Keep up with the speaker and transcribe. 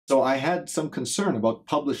So I had some concern about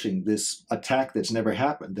publishing this attack that's never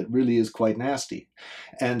happened that really is quite nasty.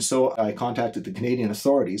 And so I contacted the Canadian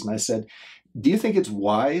authorities and I said, do you think it's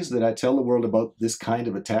wise that I tell the world about this kind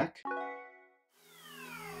of attack?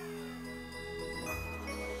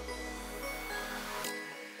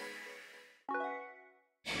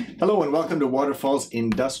 Hello and welcome to Waterfall's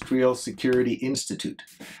Industrial Security Institute.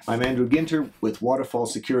 I'm Andrew Ginter with Waterfall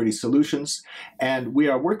Security Solutions, and we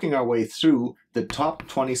are working our way through the top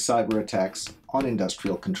 20 cyber attacks on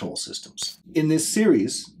industrial control systems. In this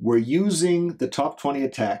series, we're using the top 20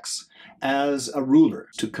 attacks as a ruler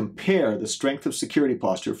to compare the strength of security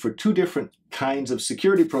posture for two different kinds of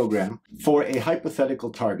security program for a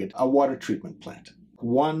hypothetical target, a water treatment plant.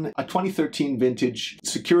 One, a 2013 vintage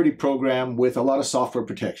security program with a lot of software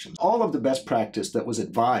protections. All of the best practice that was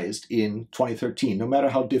advised in 2013, no matter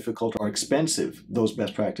how difficult or expensive those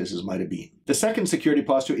best practices might have been. The second security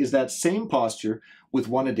posture is that same posture with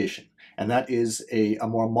one addition, and that is a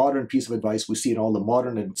more modern piece of advice we see in all the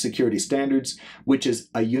modern security standards, which is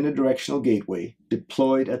a unidirectional gateway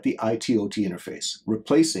deployed at the IT/OT interface,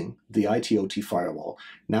 replacing the IT/OT firewall.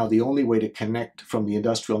 Now, the only way to connect from the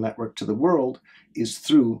industrial network to the world is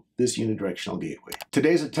through this unidirectional gateway.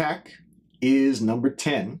 Today's attack is number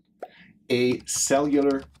 10, a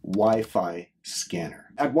cellular Wi-Fi scanner.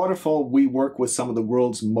 At Waterfall, we work with some of the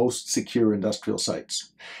world's most secure industrial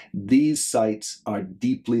sites. These sites are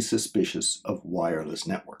deeply suspicious of wireless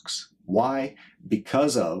networks. Why?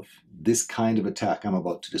 Because of this kind of attack I'm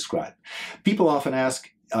about to describe. People often ask,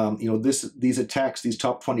 these attacks, these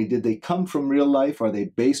top 20, did they come from real life? Are they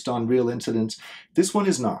based on real incidents? This one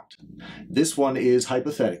is not. This one is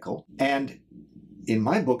hypothetical. And in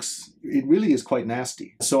my books, it really is quite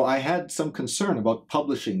nasty. So I had some concern about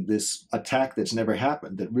publishing this attack that's never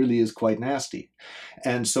happened that really is quite nasty.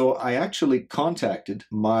 And so I actually contacted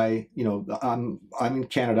I'm in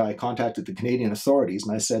Canada, I contacted the Canadian authorities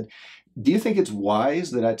and I said, do you think it's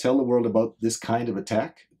wise that I tell the world about this kind of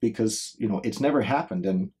attack? Because, it's never happened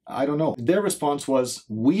and I don't know. Their response was,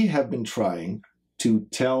 we have been trying to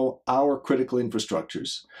tell our critical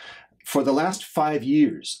infrastructures for the last 5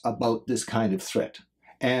 years about this kind of threat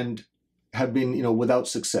and have been, without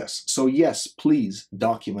success. So yes, please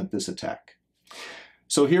document this attack.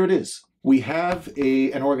 So here it is. We have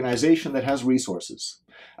an organization that has resources.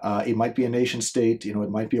 It might be a nation state, it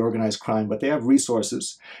might be organized crime, but they have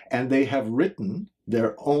resources and they have written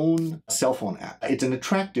their own cell phone app. It's an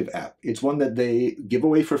attractive app. It's one that they give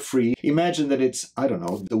away for free. Imagine that it's,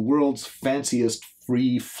 the world's fanciest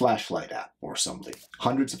free flashlight app or something.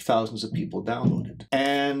 Hundreds of thousands of people download it.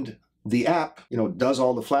 And the app, does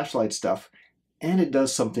all the flashlight stuff and it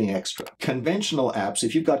does something extra. Conventional apps,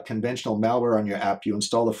 if you've got conventional malware on your app, you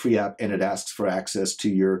install a free app and it asks for access to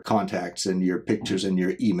your contacts and your pictures and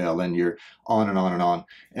your email and your on and on and on.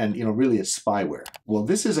 And, really it's spyware. Well,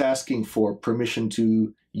 this is asking for permission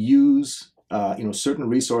to use, certain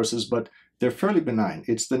resources, but they're fairly benign.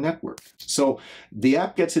 It's the network. So the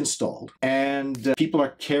app gets installed and people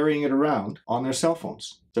are carrying it around on their cell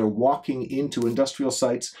phones. They're walking into industrial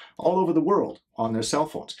sites all over the world on their cell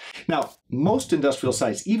phones. Now, most industrial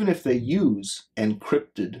sites, even if they use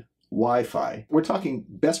encrypted Wi-Fi, we're talking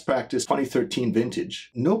best practice 2013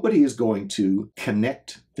 vintage, nobody is going to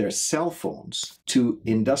connect their cell phones to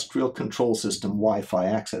industrial control system Wi-Fi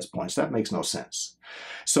access points. That makes no sense.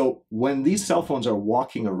 So when these cell phones are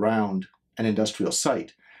walking around an industrial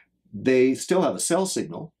site, they still have a cell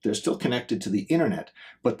signal, they're still connected to the internet,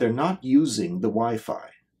 but they're not using the Wi-Fi.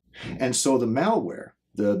 And so the malware,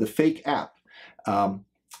 the fake app,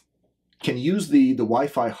 can use the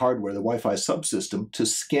Wi-Fi hardware, the Wi-Fi subsystem, to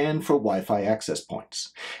scan for Wi-Fi access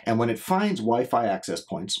points. And when it finds Wi-Fi access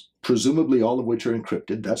points, presumably all of which are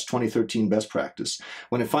encrypted, that's 2013 best practice,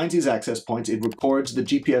 when it finds these access points, it records the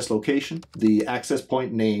GPS location, the access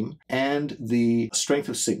point name, and the strength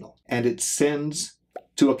of signal. And it sends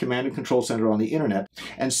to a command and control center on the internet.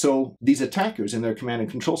 And so these attackers in their command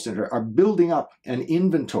and control center are building up an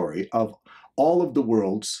inventory of all of the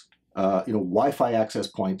world's Wi-Fi access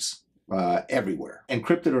points everywhere,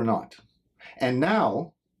 encrypted or not. And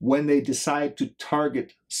now, when they decide to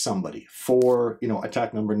target somebody for,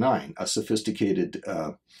 attack number 9, a sophisticated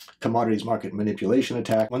commodities market manipulation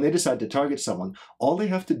attack, when they decide to target someone, all they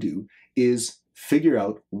have to do is figure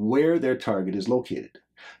out where their target is located.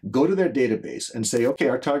 Go to their database and say, okay,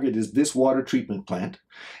 our target is this water treatment plant.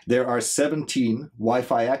 There are 17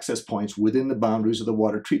 Wi-Fi access points within the boundaries of the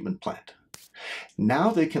water treatment plant.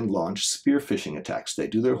 Now they can launch spear phishing attacks. They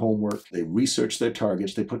do their homework, they research their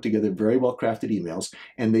targets, they put together very well-crafted emails,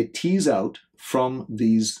 and they tease out from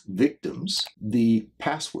these victims the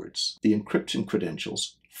passwords, the encryption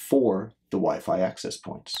credentials for the Wi-Fi access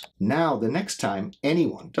points. Now, the next time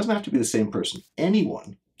anyone, doesn't have to be the same person,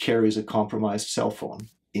 anyone carries a compromised cell phone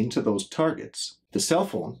into those targets, the cell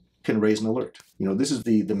phone can raise an alert. You know, this is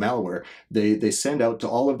the malware. They send out to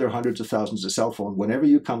all of their hundreds of thousands of cell phones, whenever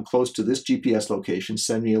you come close to this GPS location,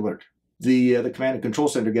 send me an alert. The command and control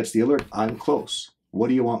center gets the alert, I'm close. What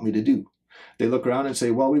do you want me to do? They look around and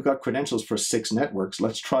say, well, we've got credentials for 6 networks,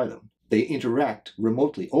 let's try them. They interact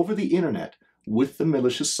remotely over the internet with the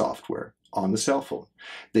malicious software on the cell phone.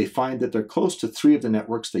 They find that they're close to 3 of the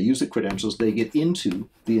networks, they use the credentials, they get into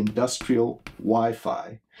the industrial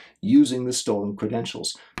Wi-Fi using the stolen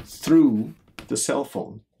credentials through the cell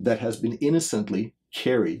phone that has been innocently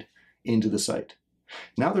carried into the site.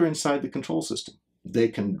 Now they're inside the control system. They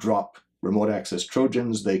can drop remote access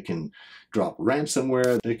Trojans, they can drop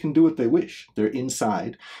ransomware, they can do what they wish. They're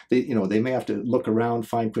inside. They may have to look around,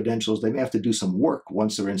 find credentials, they may have to do some work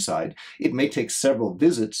once they're inside. It may take several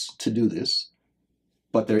visits to do this,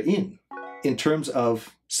 but they're in. In terms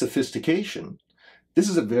of sophistication, this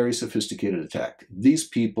is a very sophisticated attack. These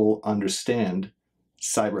people understand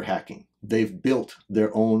cyber hacking. They've built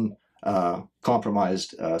their own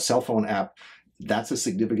compromised cell phone app. That's a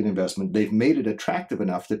significant investment. They've made it attractive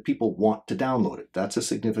enough that people want to download it. That's a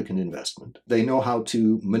significant investment. They know how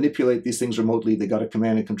to manipulate these things remotely. They got a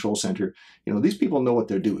command and control center. You know, these people know what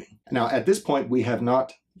they're doing. Now, at this point, we have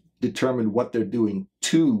not determined what they're doing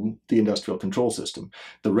to the industrial control system.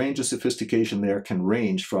 The range of sophistication there can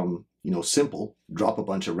range from, simple, drop a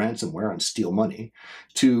bunch of ransomware and steal money,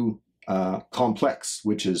 to complex,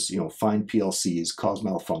 which is, find PLCs, cause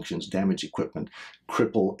malfunctions, damage equipment,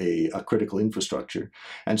 cripple a critical infrastructure.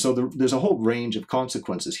 And so there's a whole range of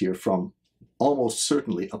consequences here, from almost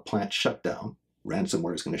certainly a plant shutdown.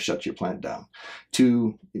 Ransomware is going to shut your plant down,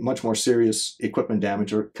 to much more serious equipment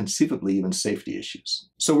damage or conceivably even safety issues.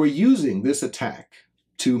 So we're using this attack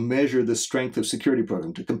to measure the strength of security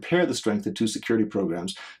program, to compare the strength of 2 security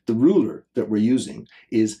programs. The ruler that we're using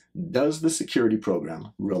is, does the security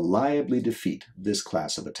program reliably defeat this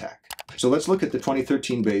class of attack? So let's look at the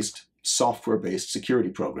 2013-based, software-based security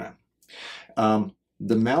program. The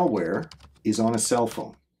malware is on a cell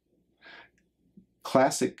phone.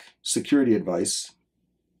 Classic security advice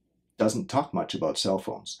doesn't talk much about cell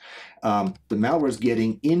phones. The malware is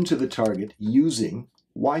getting into the target using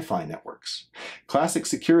Wi-Fi networks. Classic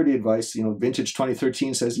security advice, vintage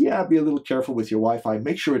 2013 says, yeah, be a little careful with your Wi-Fi,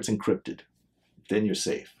 make sure it's encrypted, then you're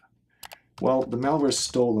safe. Well, the malware has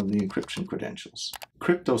stolen the encryption credentials.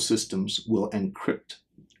 Crypto systems will encrypt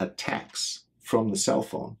attacks from the cell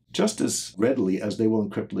phone just as readily as they will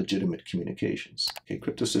encrypt legitimate communications. Okay,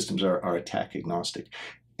 crypto systems are attack agnostic.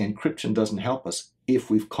 Encryption doesn't help us if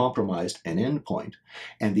we've compromised an endpoint,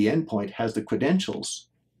 and the endpoint has the credentials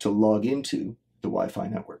to log into the Wi-Fi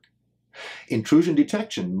network. Intrusion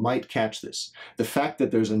detection might catch this. The fact that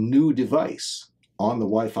there's a new device on the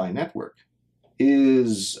Wi-Fi network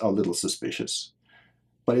is a little suspicious,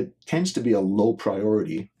 but it tends to be a low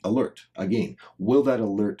priority alert. Again, will that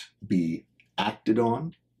alert be acted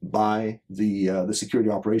on by the security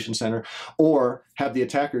operations center, or have the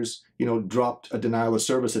attackers, dropped a denial of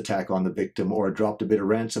service attack on the victim, or dropped a bit of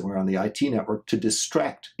ransomware on the IT network to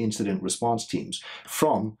distract incident response teams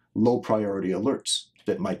from low priority alerts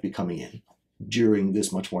that might be coming in during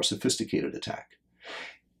this much more sophisticated attack?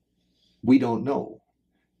 We don't know.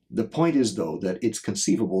 The point is, though, that it's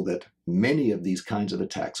conceivable that many of these kinds of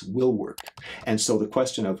attacks will work. And so the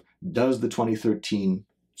question of, does the 2013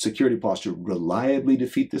 security posture reliably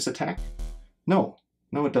defeat this attack? No,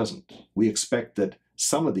 it doesn't. We expect that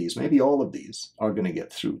some of these, maybe all of these, are going to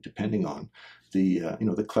get through, depending on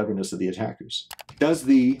the cleverness of the attackers. Does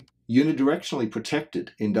the unidirectionally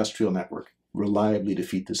protected industrial network reliably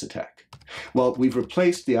defeat this attack? Well, we've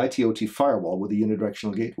replaced the IT/OT firewall with a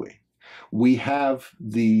unidirectional gateway. We have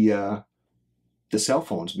the cell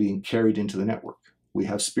phones being carried into the network. We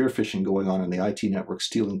have spear phishing going on in the IT network,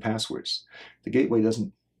 stealing passwords. The gateway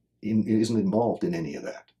isn't involved in any of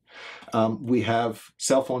that. We have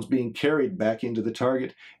cell phones being carried back into the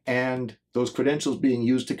target, and those credentials being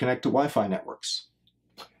used to connect to Wi-Fi networks.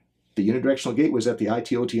 The unidirectional gateway is at the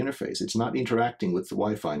IT/OT interface. It's not interacting with the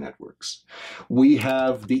Wi-Fi networks. We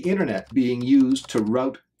have the internet being used to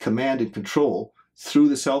route command and control through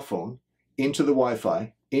the cell phone into the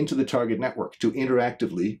Wi-Fi, into the target network, to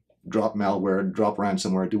interactively drop malware, drop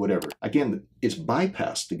ransomware, do whatever. Again, it's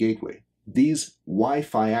bypassed the gateway. These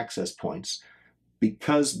Wi-Fi access points,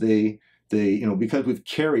 because because we've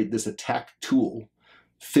carried this attack tool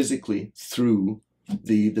physically through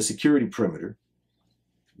the security perimeter,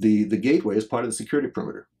 the gateway is part of the security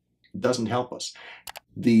perimeter. It doesn't help us.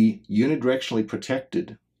 The unidirectionally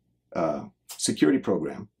protected security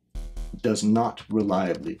program does not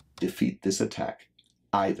reliably defeat this attack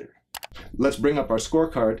either. Let's bring up our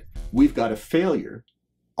scorecard. We've got a failure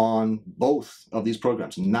on both of these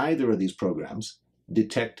programs. Neither of these programs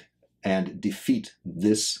detect and defeat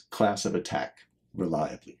this class of attack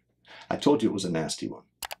reliably. I told you it was a nasty one.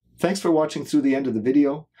 Thanks for watching through the end of the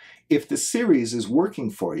video. If the series is working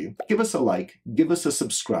for you, give us a like, give us a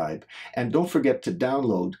subscribe, and don't forget to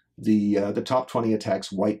download the Top 20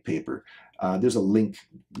 Attacks white paper. There's a link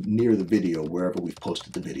near the video wherever we've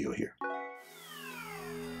posted the video here.